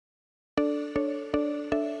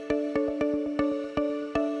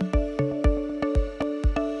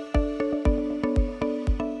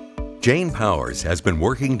Jane Powers has been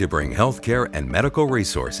working to bring healthcare and medical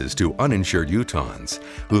resources to uninsured Utahns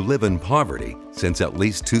who live in poverty since at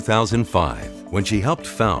least 2005, when she helped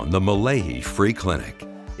found the Malahi Free Clinic.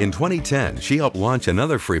 In 2010, she helped launch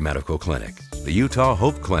another free medical clinic, the Utah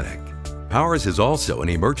Hope Clinic. Powers is also an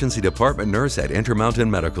emergency department nurse at Intermountain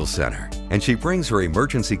Medical Center, and she brings her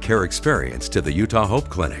emergency care experience to the Utah Hope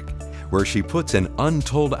Clinic, where she puts in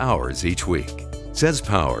untold hours each week. Says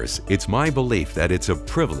Powers, "It's my belief that it's a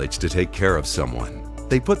privilege to take care of someone.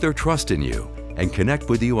 They put their trust in you and connect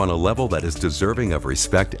with you on a level that is deserving of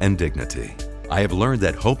respect and dignity. I have learned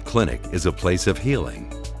that Hope Clinic is a place of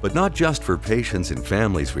healing, but not just for patients and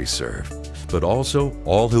families we serve, but also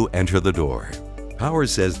all who enter the door."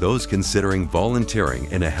 Powers says those considering volunteering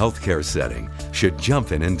in a healthcare setting should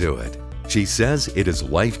jump in and do it. She says it is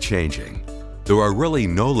life-changing. There are really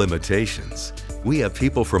no limitations. We have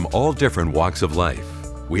people from all different walks of life.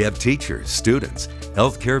 We have teachers, students,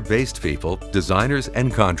 healthcare-based people, designers,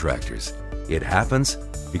 and contractors. It happens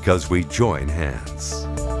because we join hands.